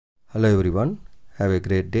Hello everyone, have a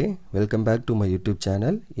great day. Welcome back to my YouTube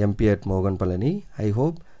channel MP at Mogan Palani. I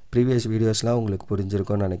hope previous videos la உங்களுக்கு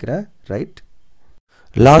புரிஞ்சிருக்கும்னு நினைக்கிறேன், right?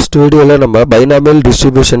 Last video la நம்ம binomial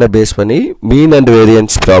distribution base பண்ணி mean and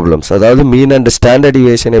variance problems, அதாவது mean and standard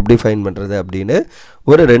deviation எப்படி find பண்றது அப்படினு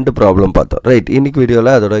ஒரு ரெண்டு ப்ராப்ளம் பார்த்தோம், right? இன்னைக்கு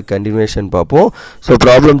வீடியோல அதோட கண்டினியூஷன் பாப்போம். So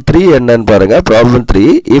problem 3 என்னன்னு பாருங்க. Problem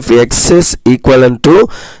 3, if x is equivalent to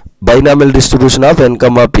binomial distribution of n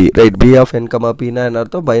comma p, right? B of n comma p na enna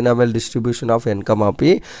artham binomial distribution of n comma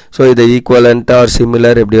p. So இது equivalent or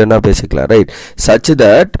similar எப்படி வேணா பேசிக்கலாம், right? Such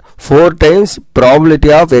that 4 times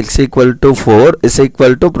probability of x equal to 4 is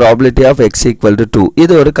equal to probability of x equal to 2.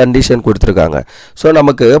 இது ஒரு condition கொடுத்திருக்காங்க. So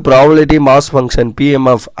நமக்கு probability mass function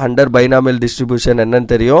PMF under binomial distribution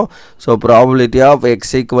என்னன்னு தெரியும். So probability of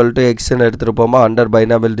x equal to x ன்னு எடுத்துப்போமா under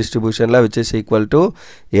binomial distributionல, which is equal to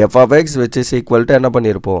f of x, which is equal to என்ன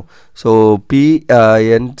பண்ணிருப்போம். So P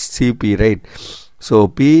NCP, right? So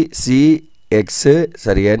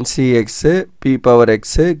NCX P power x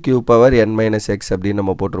Q power n minus x அப்படின்னு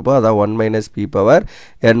நம்ம போட்டிருப்போம். அதான் 1 minus P power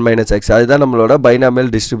n minus x. அதுதான் நம்மளோட binomial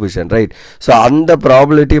distribution, right? So அந்த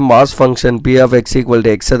probability mass function P of x equal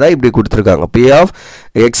to x தான் இப்படி கொடுத்திருக்காங்க. P of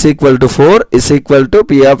x equal to 4 is equal to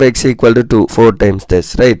P of x equal to 2, 4 times this,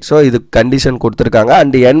 right? So இது condition கொடுத்திருக்காங்க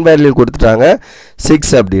and n value கொடுத்துட்டாங்க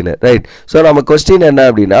 6 அப்படின்னு, right? So நம்ம question என்ன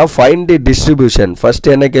அப்படின்னா find the distribution.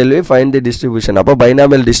 First என்ன கேள்வி? Find the distribution. அப்போ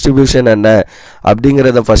binomial distribution என்ன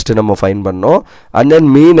அப்படிங்கறத first நம்ம find பண்ணோம். And then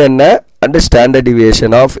mean என்ன and standard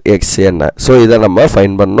deviation of x என்ன. So இத நம்ம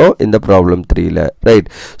find பண்ணோம் இந்த problem 3 ல, right?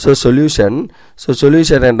 So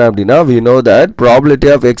solution என்ன அப்படின்னா we know that probability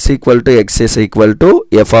of x equal to x is equal to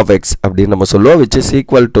f of x அப்படின்னு நம்ம சொல்லுவோம், which is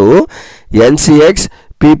equal to NCX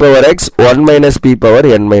P power x 1 minus P power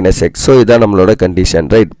n minus x. So இதான் நம்மளோட condition,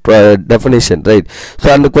 right? Definition, right? So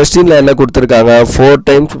அந்த questionல என்ன கொடுத்திருக்காங்க? 4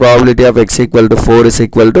 times probability of x equal to 4 is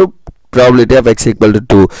equal to probability of x equal to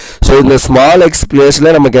 2. So இந்த small x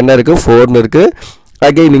placeல நமக்கு என்ன இருக்கு? 4 இருக்கு.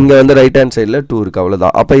 Again இங்க வந்து right hand sideல 2 இருக்கு,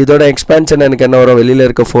 அவ்வளவுதான். அப்ப இதோட expansion எனக்கு என்ன வரும்? வெளியில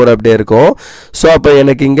இருக்க 4 அப்படியே இருக்கும். So அப்ப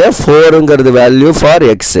எனக்கு இங்க 4ங்கிறது value for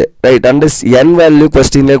x, right? And n value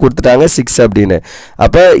questionல கொடுத்துட்டாங்க 6 அப்படினு.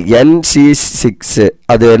 அப்ப NC6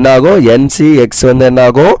 அது என்ன ஆகும்? NCX வந்து என்ன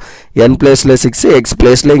ஆகும்? n placeல 6, x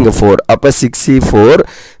placeல இங்க 4. அப்ப 6c4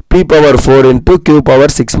 P power 4 into Q power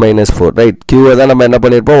 6 minus 4, right? Q தான் நம்ம என்ன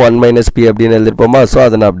பண்ணிருப்போம்? 1 minus P அப்படின்னு எழுதிருப்போமா? So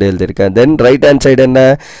அதை நான் அப்படியே எழுதிருக்கேன். Then right hand side என்ன?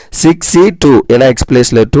 6C2, ஏன்னா x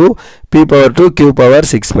placeல 2, P power 2, Q power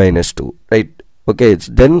 6 minus 2, right? Okay,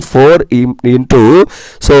 then 4 into,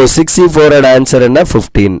 so 6C4 ஓட answer என்ன?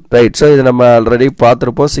 15, right? So இது நம்ம already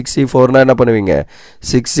பார்த்திருப்போம். 6C4 னா என்ன பண்ணுவீங்க?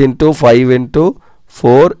 6 into 5 into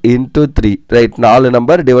 4 into 3, right? 4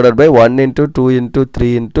 number divided by 1 into 2 into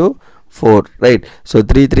 3 into 4, right? So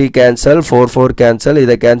 3 cancel, 4 cancel,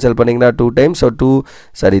 இதை cancel பண்ணிங்கன்னா 2 times, so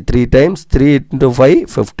 3 times 3 into 5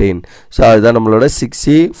 15. So அதுதான் நம்மளோட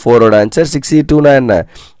 6C4 ஓட answer. 6C2 னா என்ன?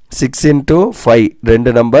 6 into 5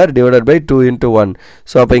 ரெண்டு number divided by 2 into 1.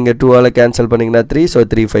 So அப்ப இங்க 2 ஆல cancel பண்ணீங்கன்னா 3, so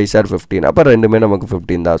 3 5s are 15. அப்ப ரெண்டுமே நமக்கு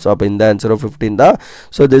 15 தான். So அப்ப இந்த answer 15 தான்.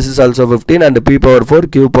 So this is also 15 and P power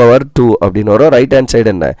 4 Q power 2 அப்படின்னு வரும். Right hand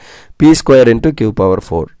side என்ன? P square into Q power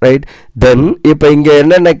 4, right? Then இப்ப இங்க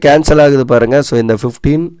என்னென்ன cancel ஆகுது பாருங்க. So இந்த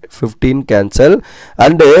 15 cancel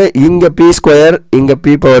and இங்க P square இங்க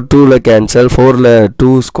P power 2 ல cancel, 4 ல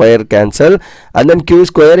 2 square cancel and then Q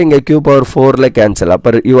square இங்க Q power 4 ல cancel.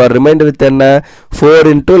 அப்ப you are remained with என்ன?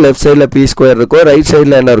 4 into left side ல P square இருக்கும், right side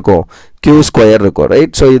ல என்ன இருக்கும்? Q square இருக்கும்,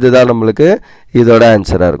 right? So இதுதான் நம்மளுக்கு இதோட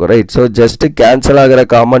ஆன்சரா இருக்கும், right? So just cancel ஆகிற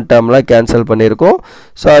common termல cancel பண்ணிருக்கோம்.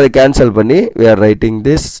 So அதை cancel பண்ணி we are writing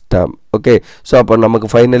this term, okay? So அப்ப நமக்கு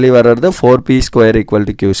finally வர்றது 4P square equal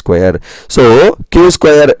to Q square. So Q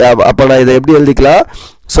square அப்ப நான் இதை எப்படி எழுதிக்கலாம்?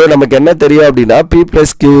 So நமக்கு என்ன தெரியும் அப்படின்னா P plus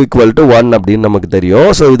Q equal to 1 அப்படின்னு நமக்கு தெரியும்.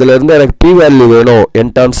 So இதுல இருந்து எனக்கு P value வேணும் in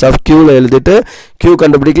terms of Q ல எழுதிட்டு Q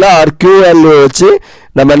கண்டுபிடிக்கலாம், or Q value வச்சு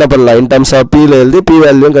நம்ம என்ன பண்ணலாம்? in terms of P ல எழுதி P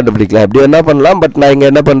value கண்டுபிடிக்கலாம். இப்படி என்ன பண்ணலாம்? பட் நான் இங்க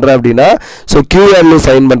என்ன பண்றேன் அப்படின்னா, so Q value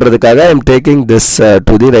find பண்றதுக்காக I am taking this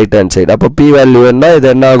to the right hand side. அப்ப P value என்ன? இது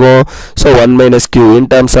என்ன ஆகும்? So 1 minus Q in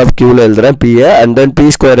terms of Q ல எழுதுறேன் P and then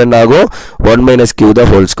P square என்ன ஆகும்? 1 minus Q the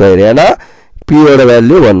whole square. ஏன்னா P ஓட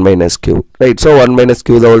value 1 minus Q, right? So 1 minus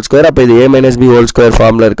Q the whole square. அப்ப இது A minus B whole square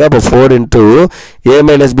formula இருக்கு. அப்ப 4 into A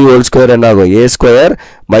minus B whole square என்ன ஆகும்? A square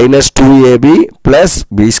minus 2AB plus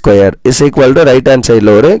B square is equal to right hand side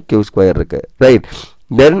ல ஒரு Q square இருக்கு, right?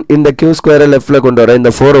 Then இந்த Q square leftல கொண்டு வர இந்த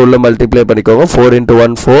 4 உள்ள multiply பண்ணிக்கோங்க. 4 into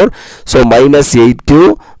 1 4, so minus 8Q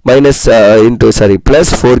minus into plus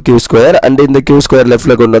 4Q square and இந்த Q square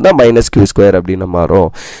leftல கொண்டு வந்தா minus Q square அப்படின்னு மாறும்.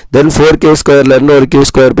 Then 4Q square ல இருந்து ஒரு Q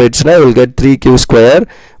square போயிடுச்சுன்னா you will get 3Q square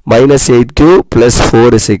minus 8q plus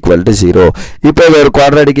 4 is equal to 0. இப்போ இது ஒரு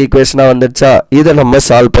quadratic equation வந்துருச்சா, இதை நம்ம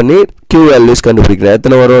சால்வ் பண்ணி q values கண்டுபிடிக்கிறோம்.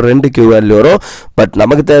 எத்தனை வரும், 2 q value வரும். பட்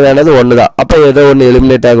நமக்கு தேவையானது ஒன்று தான். அப்போ ஏதோ ஒன்று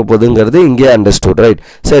எலிமினேட் ஆக போகுதுங்கிறது இங்கே அண்டர்ஸ்டூட், ரைட்?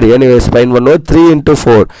 சரி, anyways ஃபைன் பண்ணுவோம். 3 into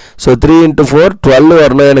 4, ஸோ 3 into 4 12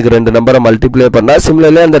 வரணும். எனக்கு ரெண்டு நம்பரை மல்டிப்ளை பண்ணால்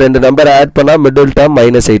சிமிலர்லி அந்த ரெண்டு நம்பரை ஆட் பண்ணால் மிடில் டேர்ம்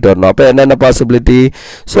 -8 வரணும். அப்போ என்னென்ன பாசிபிலிட்டி?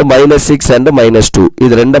 ஸோ -6 and -2,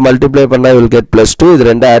 இது ரெண்டை மல்டிப்ளை பண்ணால் வில் கெட் +2, இது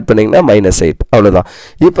ரெண்டை ஆட் பண்ணிங்கன்னா -8, அவ்வளோதான்.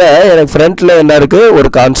 இப்போ எனக்கு ஃப்ரண்ட்டில் என்ன இருக்குது,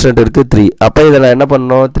 ஒரு கான்ஸ்டன்ட் இருக்குது 3. அப்போ இதை நான் என்ன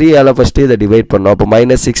பண்ணணும், 3ஆல் ஃபஸ்ட்டு இதை டிவைட் பண்ணணும். அப்போ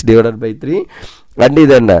 -6 divided by 3 and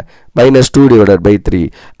இது என்ன -2 divided by 3.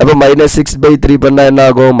 அப்போ -6/3 பண்ணால் என்ன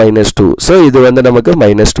ஆகும், -2. ஸோ இது வந்து நமக்கு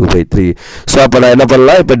 -2/3. ஸோ அப்போ நான் என்ன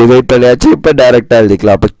பண்ணலாம், இப்போ டிவைட் பண்ணியாச்சு. இப்போ டைரெக்டாக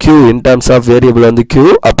எழுதிக்கலாம். அப்போ q in terms of variable வந்து q,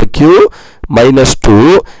 அப்போ q -2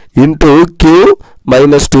 into q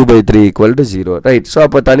 -2/3 equal to 0, right? So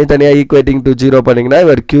அப்போ தனித்தனியாக ஈக்குவேட்டிங் டு 0 பண்ணிங்கன்னா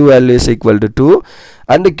இவர் q value is equal to 2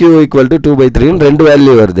 and q equal to 2/3 ரெண்டு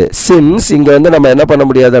வேல்யூ வருது. சின்ஸ் இங்கே வந்து நம்ம என்ன பண்ண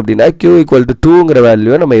முடியாது அப்படின்னா q equal to 2ங்கிற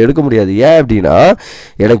வேல்யூவை நம்ம எடுக்க முடியாது. ஏன் அப்படின்னா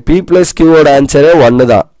எனக்கு p plus q ஓட ஆன்சரே 1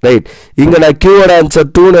 தான், ரைட்? இங்கே நான் q ஓட ஆன்சர்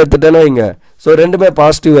 2ன்னு எடுத்துட்டேன்னா இங்கே ஸோ ரெண்டுமே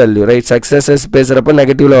பாசிட்டிவ் வேல்யூ, ரைட்? சக்ஸஸஸ் பேசுகிறப்ப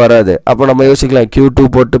நெகட்டிவில் வராது. அப்போ நம்ம யோசிக்கலாம் q2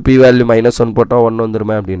 போட்டு p வேல்யூ -1 போட்டால் 1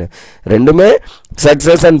 வந்துருமே அப்படின்னு. ரெண்டுமே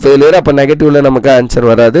சக்ஸஸ் அண்ட் ஃபெயிலியர். அப்போ நெகட்டிவில் நமக்கு ஆன்சர்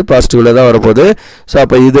வராது, பாசிட்டிவில் தான் வரப்போகுது. ஸோ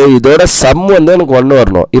அப்போ இதோட சம் வந்து எனக்கு 1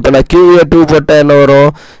 வரணும். இப்போ நான் q 2 போட்டால் என்ன வரும்,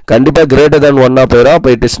 கண்டிப்பாக கிரேட்டர் தேன் 1 போயிடும். அப்போ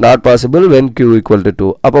it is not possible when q equal to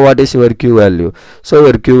 2. அப்போ what is your q value? So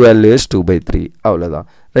your q value is 2/3, அவ்வளோதான்,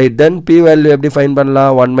 ரைட்? தென் p வேல்யூ எப்படி ஃபைன்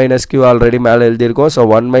பண்ணலாம், 1 minus q ஆல்ரெடி மேலே எழுதியிருக்கோம். So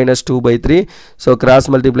 1 minus 2/3, so cross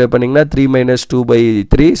multiply பண்ணிங்கன்னா 3 minus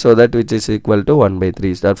 2/3, so that which is equal to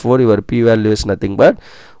 1/3. therefore your p value is nothing but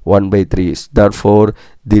 1/3. therefore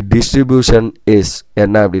the distribution is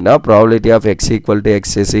என்ன அப்படின்னா probability of x equal to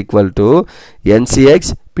x is equal to ncx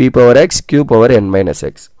p power x q power n minus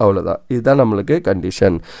x, அவ்வளோதான். இதுதான் நம்மளுக்கு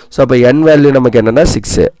condition. So அப்போ n value நமக்கு என்னென்னா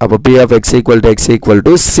 6. அப்போ p of x equal to x equal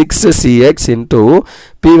to 6cx into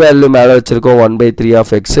p value மேலே வச்சுருக்கோம் 1/3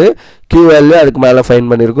 of x, q value அதுக்கு மேலே ஃபைன்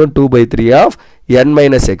பண்ணியிருக்கோம் 2/3 of n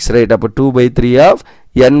minus x, right? அப்போ 2/3 of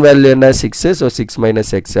n வேல்யூ என்ன 6, ஸோ 6 minus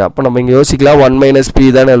x. அப்போ நம்ம இங்கே யோசிக்கலாம் 1 minus p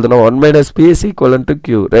தானே எழுதணும். 1 minus p is equivalent to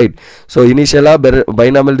q, right? So இனிஷியலாக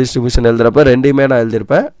பைனாமியல் டிஸ்ட்ரிபியூஷன் எழுதுறப்ப ரெண்டையுமே நான்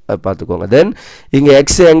எழுதியிருப்பேன், அது பார்த்துக்கோங்க. தென் இங்கே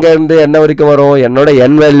x எங்கேருந்து என்ன வரைக்கும் வரும், என்னோட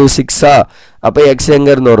n வேல்யூ 6ஆ, அப்போ x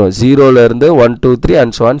எங்கேருந்து வரும், 0லேருந்து 1 2 3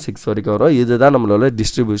 and so on 6 வரைக்கும் வரும். இதுதான் நம்மளோட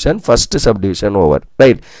distribution, first subdivision over,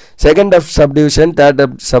 right? Second subdivision, third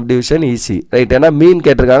subdivision easy, right? ஏன்னா மீன்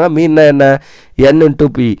கேட்டிருக்காங்க. மீன்னா என்ன, n into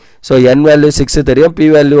p. So n value 6 தெரியும், p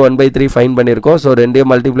வேல்யூ 1/3 ஃபைன் பண்ணியிருக்கோம். ஸோ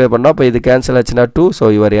ரெண்டையும் மல்டிப்ளை பண்ணோம். அப்போ இது கேன்சல் ஆச்சுன்னா 2. So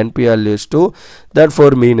your np value is 2,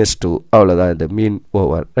 therefore mean is 2, அவ்வளோதான், இது மீன்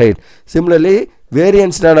ஓவர், ரைட்? சிமிலர்லி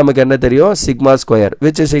வேரியன்ஸ்னால் நமக்கு என்ன தெரியும், sigma square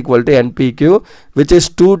which is equal to npq which is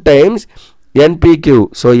 2 times npq.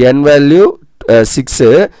 So n value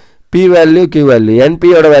 6, p value q value. np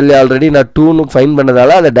ஓட value already நான் 2ன்னு fine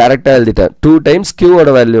பண்ணதால அதை டேரெக்டாக எழுதிட்டேன். 2 times q ஓட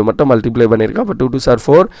வேல்யூ மட்டும் மல்டிப்ளை பண்ணியிருக்கேன். அப்போ 2 2s are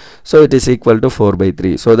 4, so it is equal to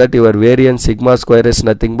 4/3. So that your variance sigma square is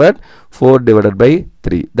nothing but 4 divided by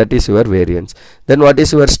 3. That is your variance. Then what is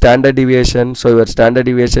your standard deviation? So your standard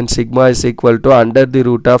deviation sigma is equal to under the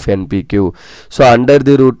root of npq. So under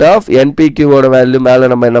the root of npq ஓட value மேலே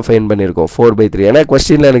நம்ம என்ன fine பண்ணியிருக்கோம் 4/3. ஏன்னா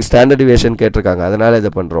கொஸ்டினில் எனக்கு standard deviation கேட்டிருக்காங்க, அதனால்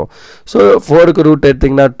இதை பண்ணுறோம். ஸோ 4க்கு ரூட்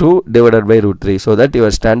எடுத்திங்கன்னா 2 divided by √3. So that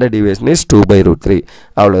your standard deviation is 2/√3.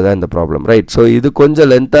 அவ்வளோதான் இந்த ப்ராப்ளம், ரைட்? ஸோ இது கொஞ்சம்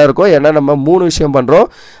லென்த்தாக இருக்கும், ஏன்னா நம்ம 3 விஷயம் பண்ணுறோம்.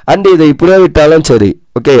 அண்ட் இதை இப்படியே விட்டாலும் சரி,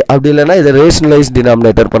 ஓகே? அப்படி இல்லைன்னா இதை ரேஷனலைஸ்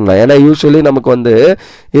டினாமினேட்டர் பண்ணலாம். ஏன்னா யூஸ்வலி நமக்கு வந்து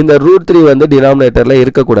இந்த √3 வந்து டினாமினேட்டரில்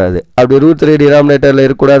இருக்கக்கூடாது. அப்படி √3 டினாமினேட்டரில்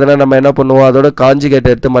இருக்கக்கூடாதுன்னா நம்ம என்ன பண்ணுவோம், அதோட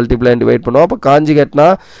காஞ்சிகேட் எடுத்து மல்டிப்ளை அண்ட் டிவைட் பண்ணுவோம். அப்போ காஞ்சிகேட்னா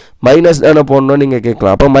மைனஸ் தானே போடணும்னு நீங்கள்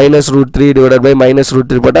கேட்கலாம். அப்போ -√3 divided by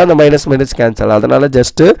 -√3 போட்டால் அந்த மைனஸ் கேன்சல். அதனால்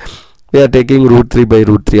ஜஸ்ட்டு we are taking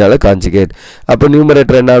 √3/√3 ஆல காஞ்சிகேட். அப்போ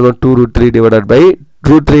நியூமரேட்டர் என்ன ஆகும், 2√3 divided by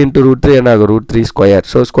 √3 into √3 என்ன ஆகும், √3 ஸ்கொயர்.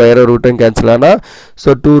 ஸோ ஸ்கொயரை ரூட்டும் கேன்சல் ஆனால் ஸோ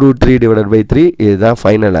 2√3 divided by 3 இதுதான்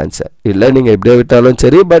ஃபைனல் ஆன்சர். இல்லை நீங்கள் எப்படியே விட்டாலும்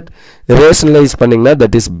சரி, பட் ரேஷனலைஸ் பண்ணிங்கன்னா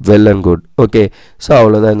that is well and good, okay? So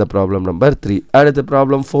அவ்வளோதான் இந்த ப்ராப்ளம் நம்பர் 3. அடுத்த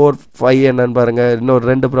ப்ராப்ளம் 4 5 என்னன்னு பாருங்கள். இன்னொரு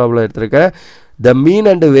 2 ப்ராப்ளம் எடுத்திருக்கேன். The mean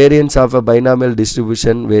and variance of a binomial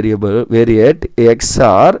distribution variate x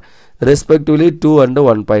are respectively 2 and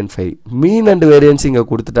 1.5. Mean and variance இங்கே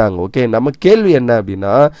கொடுத்துட்டாங்க, ஓகே? நம்ம கேள்வி என்ன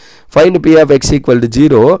அப்படின்னா find p of x equal to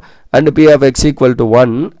 0 and p of x equal to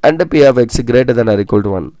 1 and p of x greater than or equal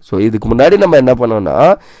to 1. So இதுக்கு முன்னாடி நம்ம என்ன பண்ணோம்னா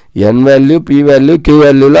n value p value q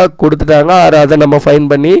வேல்யூலாம் கொடுத்துட்டாங்க, அதை நம்ம ஃபைன்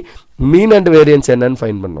பண்ணி மீன் அண்ட் வேரியன்ஸ் என்னன்னு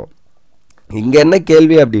ஃபைன் பண்ணோம். இங்கே என்ன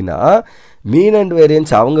கேள்வி அப்படின்னா மீன் அண்ட்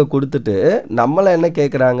வேரியன்ஸ் அவங்க கொடுத்துட்டு நம்மளை என்ன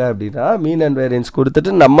கேட்குறாங்க அப்படின்னா மீன் அண்ட் வேரியன்ஸ்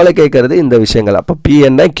கொடுத்துட்டு நம்மளை கேட்குறது இந்த விஷயங்கள். அப்போ பி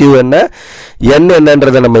என்ன, கியூ என்ன, என்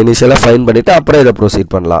என்னன்றதை நம்ம இனிஷியலாக ஃபைன் பண்ணிவிட்டு அப்புறம் இதை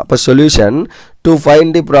ப்ரொசீட் பண்ணலாம். அப்போ solution to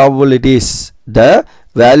find the probabilities the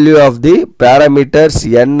value of the parameters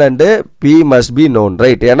n and p must be known,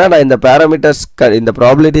 right? ஏன்னா நான் இந்த parameters இந்த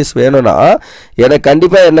probabilities வேணும்னா எனக்கு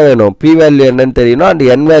கண்டிப்பாக என்ன வேணும், p value என்னன்னு தெரியணும் and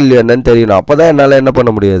n value என்னன்னு தெரியணும். அப்போ தான் என்னால் என்ன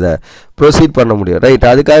பண்ண முடியாது, ப்ரொசீட் பண்ண முடியும், ரைட்?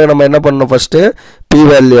 அதுக்காக நம்ம என்ன பண்ணணும், ஃபஸ்ட்டு p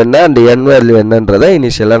value என்ன and n value என்னன்றதை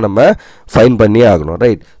இனிஷியலாக நம்ம ஃபைன் பண்ணி ஆகணும்,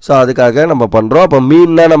 ரைட்? ஸோ அதுக்காக நம்ம பண்ணுறோம். அப்போ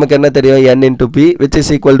மீன்னா நமக்கு என்ன தெரியும், n into p which is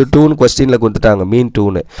equal to 2ன்னு கொஸ்டினில் கொடுத்துட்டாங்க, மீன்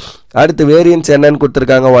 2ன்னு. அடுத்து வேரியன்ஸ் என்னன்னு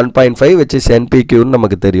கொடுத்துருக்காங்க 1.5 which is npqன்னு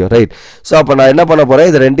நமக்கு தெரியும், ரைட்? ஸோ அப்போ நான் என்ன பண்ண போகிறேன்,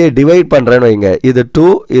 இது ரெண்டையும் டிவைட் பண்ணுறேன்னு வைங்க. இது 2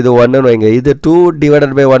 இது 1ன்னு வைங்க. இது 2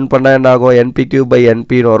 டிவைடட் பை 1 பண்ணால் என்ன ஆகும், npq பை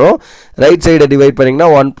npன்னு வரும். ரைட் சைடை டிவைட் பண்ணிங்கன்னா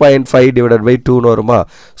 1.5 டிவைடட் பை 2ன்னு வருமா?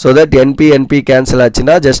 ஸோ தட் np கேன்சல்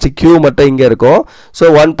ஆச்சுன்னா ஜஸ்ட் q மட்டும் இங்கே இருக்கும். ஸோ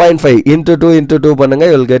 1.5 into 2 into 2 பண்ணுங்க,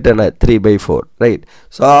 you will get என்ன 3/4, ரைட்?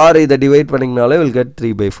 ஸோ ஆர் இதை டிவைட் பண்ணிங்கனாலே will get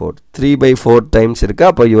 3/4. 3/4 டைம்ஸ் இருக்குது.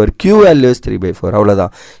 அப்போ யுவர் q வேல்யூ இஸ் 3/4.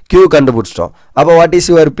 அவ்வளோதான், q கண்டுபிடிச்சிட்டோம். அப்போ வாட் இஸ்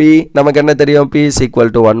யுவர் p, நமக்கு என்ன தெரியும், p is equal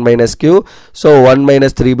to 1 minus q. So 1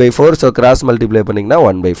 minus 3/4. So cross multiply பண்ணிங்கன்னா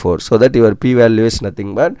 1/4. So that your p value is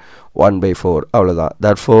nothing but 1/4. அவ்வளோதான்.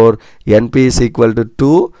 therefore np is equal to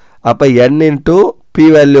 2. அப்போ n into p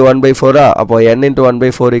value 1/4. அப்போ n into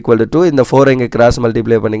 1/4 equal to 2. இந்த 4 இங்கே cross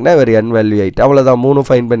multiply பண்ணிங்கன்னா இவர் n value 8. அவ்வளோதான், 3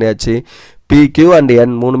 fine பண்ணியாச்சு. p, q and n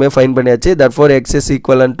மூணுமே ஃபைன் பண்ணியாச்சு. therefore x is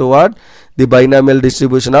equivalent to what, the binomial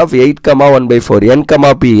distribution of 8, 1/4. n,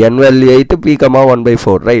 p, n value 8, p,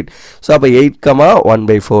 1/4, right? So அப்போ 8,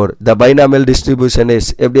 1/4. The binomial distribution is,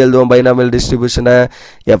 எப்படி எழுதுவோம் binomial distribution,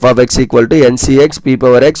 f of x equal to ncx p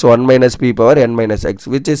power x 1 minus p power n minus x,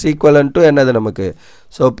 which is equivalent to என்னது நமக்கு,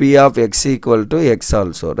 so p of x equal to x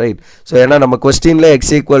also, right? So ஏன்னா நம்ம கொஸ்டின்ல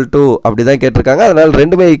x equal to அப்படி தான் கேட்டிருக்காங்க, அதனால்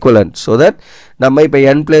ரெண்டுமே equivalent. So that நம்ம இப்போ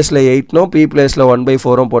n பிளேஸில் 8னும் p பிளேஸில்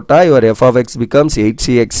 1/4ம் போட்டால் your f of x becomes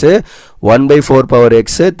 8cx 1/4 power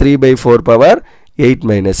x 3/4 power 8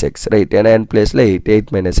 minus x, right? ஏன்னா n பிளேஸில் 8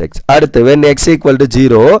 minus x. அடுத்து when x equal to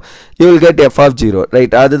 0 you will get f of 0,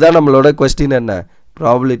 right? அதுதான் நம்மளோட கொஸ்டின் என்ன,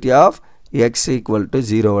 probability of x equal to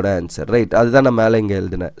 0 ஓட answer, right? அதுதான் நான் மேலே இங்கே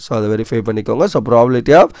எழுதினேன். ஸோ அதை வெரிஃபை பண்ணிக்கோங்க. So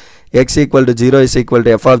probability of x equal to 0 is equal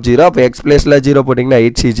to f of 0. அப்போ x பிளேஸில் 0 போட்டிங்கன்னா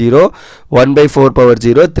 8c0 1/4 power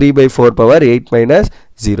 0 3/4 power 8 minus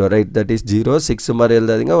 0, right? That is 0. 6 மாதிரி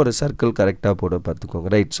எழுதாதீங்க, ஒரு சர்க்கிள் கரெக்டாக போட பார்த்துக்கோங்க,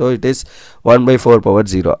 right? So it is 1/4 power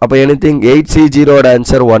 0. அப்போ anything 8c0 ஓட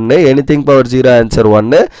answer 1, anything power 0 answer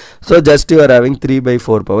 1. So just you are having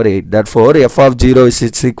 3/4 power 8. therefore f of 0 is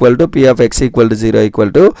equal to p of x equal to 0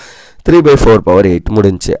 equal to 3/4 power 8.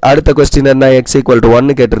 முடிஞ்சு. அடுத்த question என்ன, x equal to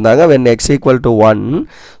 1 கேட்டிருந்தாங்க. when x equal to 1,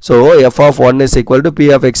 so f of 1 is equal to p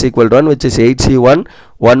of x equal to 1, which is 8c1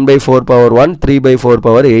 1/4 power 1 3/4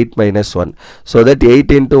 power 8 minus 1. so that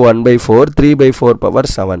 8 into 1/4 3/4 power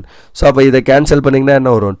 7. so அப்போ இதை cancel பண்ணிங்கன்னா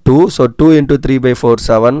என்ன வரும், 2. so 2 into 3/4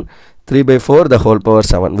 7, 3/4 the whole power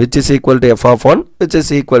 7, which is equal to f of 1, which is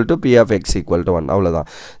equal to p of x equal to 1. அவ்வளோதான்.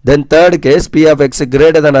 then third case p of x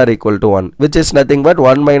greater than or equal to 1, which is nothing but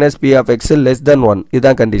 1 minus p of x less than 1.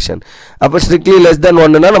 இதான் condition. அப்போ strictly less than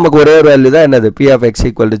 1னா நமக்கு ஒரே ஒரு value தான் என்னது, p of x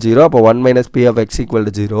equal to 0. அப்போ 1 minus p of x equal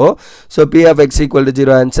to 0. so p of x equal to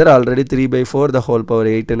 0 answer already 3/4 the whole power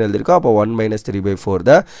 8ன்னு எழுதிருக்கோம். அப்போ 1 minus 3/4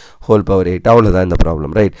 the whole power 8. அவ்வளோதான் இந்த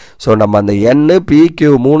ப்ராப்ளம், ரைட்? ஸோ நம்ம அந்த n p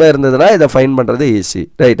q 3 இருந்ததுன்னா இதை fine பண்ணுறது easy,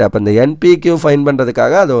 right? அப்போ இந்த npq ஃபைன்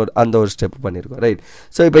பண்ணுறதுக்காக அது அந்த ஒரு ஸ்டெப் பண்ணியிருக்கோம், ரைட்?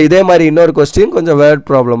 ஸோ இப்போ இதே மாதிரி இன்னொரு கொஸ்டின் கொஞ்சம் வேர்ட்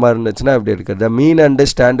ப்ராப்ளமாக இருந்துச்சுன்னா எப்படி இருக்குது, the mean and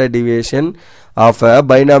standard deviation of a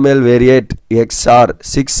binomial variate x are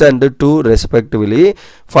 6 and 2 respectively,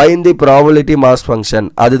 find the probability mass function.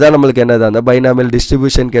 அதுதான் நம்மளுக்கு என்னது, அந்த binomial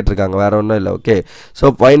distribution கேட்டிருக்காங்க, வேற ஒன்றும் இல்லை, okay? So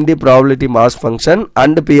find the probability mass function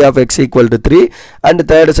and p of x equal to 3 and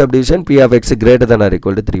third subdivision p of x greater than or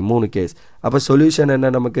equal to 3. 3 case. அப்போ solution என்ன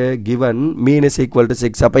நமக்கு, given mean is equal to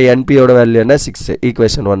 6. அப்போ np ஓட value என்ன, 6,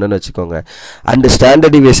 equation 1ன்னு வச்சுக்கோங்க. And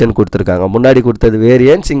standard deviation கொடுத்துருக்காங்க, முன்னாடி கொடுத்தது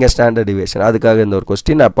வேரியன்ஸ், இங்கே ஸ்டாண்டர்ட் டிவியேஷன். அதுக்காக இந்த ஒரு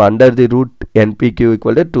கொஸ்டின். அப்போ under the root npq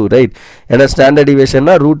equal to 2, right? ஏன்னா ஸ்டாண்டர்ட்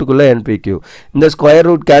டிவியேஷன்னா ரூட்டுக்குள்ளே npq. இந்த ஸ்கொயர்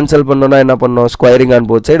ரூட் கேன்சல் பண்ணோன்னா என்ன பண்ணோம், ஸ்கொயரிங் ஆன்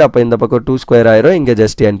போத் சைடு. அப்போ இந்த பக்கம் 2 ஸ்கொயர் ஆயிரும், இங்கே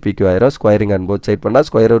ஜஸ்ட் npq ஆயிரும். ஸ்கொயரிங் ஆன் போத் சைட் பண்ணால்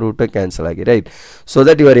ஸ்கொயர் ரூட்டை கேன்சல் ஆகி, right? So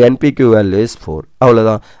that your npq value is 4.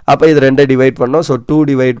 அவ்வளோதான். அப்போ இது ரெண்டை டிவைட் பண்ணோம். So 2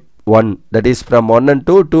 divide 1, that is from 1 and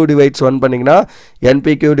 2, 2 divides 1 பண்ணிங்கன்னா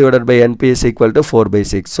npq divided by np is equal to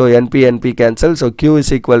 4/6. so np cancel, so q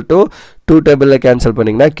is equal to 2 table cancel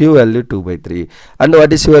பண்ணிங்கன்னா q value 2/3. and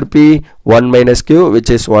what is your p, 1 minus q,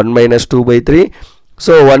 which is 1 minus 2/3.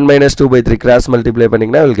 so 1 minus 2/3 cross multiply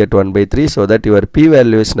பண்ணிங்கன்னா will get 1/3. so that your p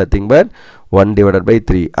value is nothing but 1 divided by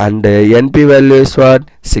 3 and np value is what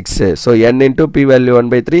 6. So n into p value 1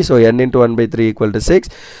 by 3, so n into 1 by 3 equal to 6,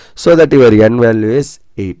 so that your n value is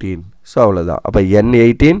 18. So அவ்வளவுதான். அப்ப n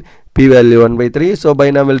 18, p value 1 by 3, so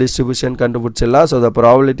binomial distribution கண்டுபிடிச்சிடலாம். So the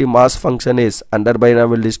probability mass function is under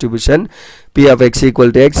binomial distribution p of x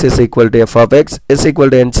equal to x is equal to f of x is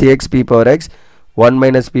equal to ncx p power x 1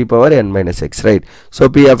 minus p power n minus x, right? So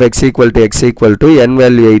p of x equal to n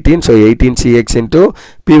value 18, so 18 cx into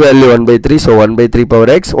p value 1 by 3, so 1 by 3 power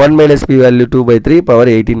x 1 minus p value 2 by 3 power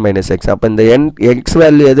 18 minus x. அப்ப இந்த n x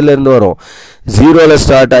value எதுல இருந்து வரும்? 0ல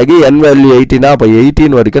start ஆகி n value 18 அப்ப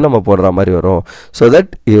 18 வரைக்கும் நம்ம போடுற மாதிரி வரும். So that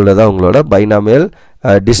இவ்வளவுதான் உங்களோட binomial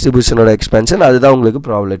distribution or expansion, அதுதான் உங்களுக்கு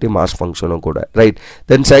probability mass function கூட, right?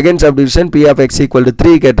 Then second subdivision p of x equal to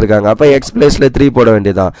 3 கேட்டிருக்காங்க. அப்ப x placeல 3 போட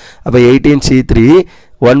வேண்டியதான். அப்ப 18c3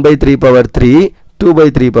 1 by 3 power 3 2 by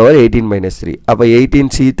 3 power 18 minus 3. அப்ப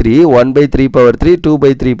 18c3 1 by 3 power 3 2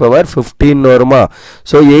 by 3 power 15 வருமா?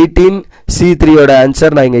 So 18c3 ஓட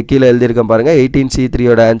ஆன்சர் நான் இங்க கீழ எழுதியிருக்கேன் பாருங்க. 18c3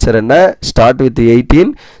 ஓட ஆன்சர் என்ன? Start with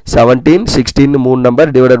 18 17 16 மூணு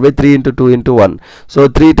number divided by 3 into 2 into 1. So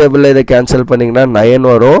 3 டேபிள்ல இதை கேன்சல் பண்ணீங்கன்னா 9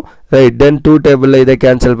 வரும், right? Then 2 டேபிள்ல இதை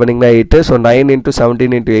கேன்சல் பண்ணீங்கன்னா 8. So 9 into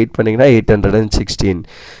 17 into 8 பண்ணீங்கன்னா 816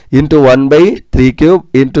 into 1 by 3 cube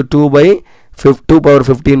into 2 by 2 power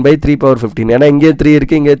 15 by 3 power 15. ஏன்னா இங்கே 3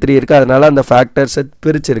 இருக்கு, இங்கே 3 இருக்கு, அதனால அந்த ஃபேக்டர்ஸ்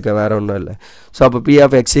பிரிச்சிருக்க, வேற ஒன்றும் இல்லை. ஸோ அப்போ p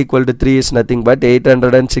of x equal to 3 is nothing but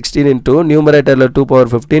 816 into நியூமரேட்டரில் 2 power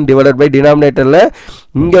 15 divided by டினாமினேட்டரில்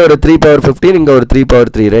இங்கே ஒரு 3 power 15 இங்கே ஒரு 3 power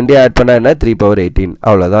 3 ரெண்டையும் ஆட் பண்ணால் என்ன 3 power 18.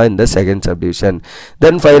 அவ்வளோதான் இந்த செகண்ட் சப்டிவிஷன்.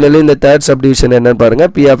 தென் ஃபைனலி இந்த தேர்ட் சப்டிவிஷன் என்னன்னு பாருங்க.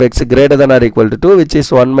 p of x greater than or equal to 2 which is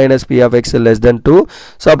 1 minus p of x less than 2.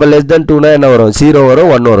 So அப்போ less than 2னா என்ன வரும்? 0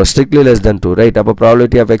 வரும், 1 வரும், strictly less than 2, right? அப்போ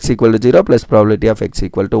probability of x equal to 0 plus probability of x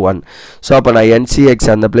equal to 1. So அப்ப நான் ncx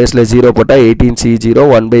அந்த பிளேஸ்ல 0 போட்டா 18c0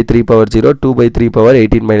 1 by 3 power 0 2 by 3 power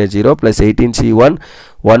 18 minus 0 plus 18c1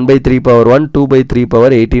 1 by 3 power 1 2 by 3 power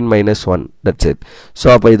 18 minus 1. That's it. So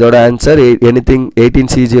அப்ப இதோட answer anything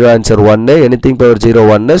 18c0 answer 1, anything power 0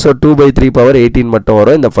 1, so 2 by 3 power 18 மட்டும்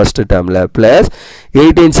வரும் இந்த ஃபர்ஸ்ட் டேர்ம்ல, plus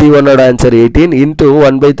 18c1 ஓட answer 18 into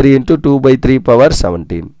 1 by 3 into 2 by 3 power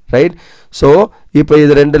 17, right? So இப்போ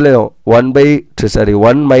இது ரெண்டுலயும்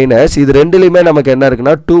 1 minus இது ரெண்டுலயுமே நமக்கு என்ன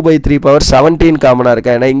இருக்குன்னா 2 by 3 power 17 காமனா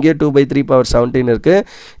இருக்கு. ஏன்னா இங்கே 2 by 3 power 17 இருக்கு,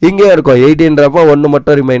 இங்கே இருக்கும் 18 1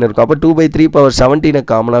 மட்டும் ரிமைன் இருக்கும். அப்போ 2 by 3 power 17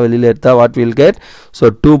 காமனா வெளியில எடுத்தா what will get? So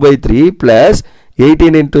 2 by 3 plus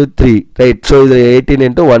 18 into 3, right? So இது 18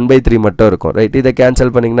 into 1 by 3 மட்டும் இருக்கும், right? இதை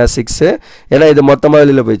கேன்சல் பண்ணீங்கன்னா 6, ஏன்னா இது மொத்தமா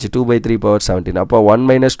வெளியில போயிடுச்சு 2 by 3 power 17. அப்போ 1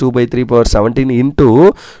 minus 2 by 3 power 17 into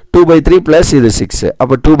 2 by 3 plus இது 6.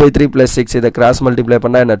 அப்போ 2 by 3 plus 6 இதை கிராஸ் மல்டிப்ளை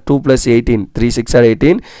பண்ணா என்ன 2 plus 18 3 6 are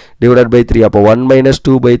 18 divided by 3. அப்போ 1 minus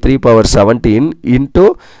 2 by 3 power 17 into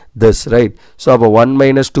this, right? So அப்போ 1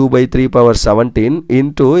 minus 2 by 3 power 17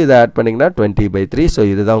 into இதை ஆட் பண்ணீங்கன்னா 20 by 3. So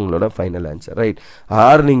இதுதான் உங்களோட ஃபைனல் ஆன்சர், right?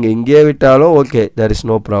 ஆர் நீங்க இங்கே விட்டாலும் okay, there is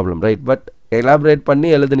no problem, right? But elaborate பண்ணி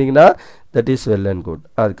எழுதுனீங்கன்னா that is well and good,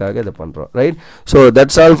 அதுக்காக இதை பண்றோம், right? So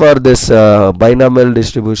that's all for this binomial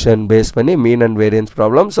distribution base பண்ணி mean and variance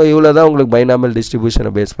problem. So இவ்வளவுதான் உங்களுக்கு binomial distribution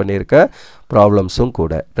பேஸ் பண்ணியிருக்க ப்ராப்ளம்ஸும்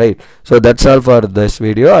கூட, right? So that's all for this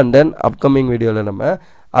video, and then upcoming videoல நம்ம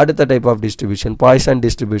அடுத்த டைப் ஆஃப் டிஸ்ட்ரிபியூஷன் பாய்சன்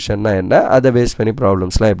டிஸ்ட்ரிபியூஷன்னா என்ன, அதை base பண்ணி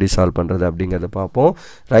ப்ராப்ளம்ஸ்லாம் எப்படி சால்வ் பண்ணுறது அப்படிங்கிறத பார்ப்போம்,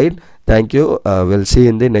 right? Thank you. Will see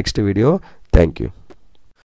in the next video. Thank you.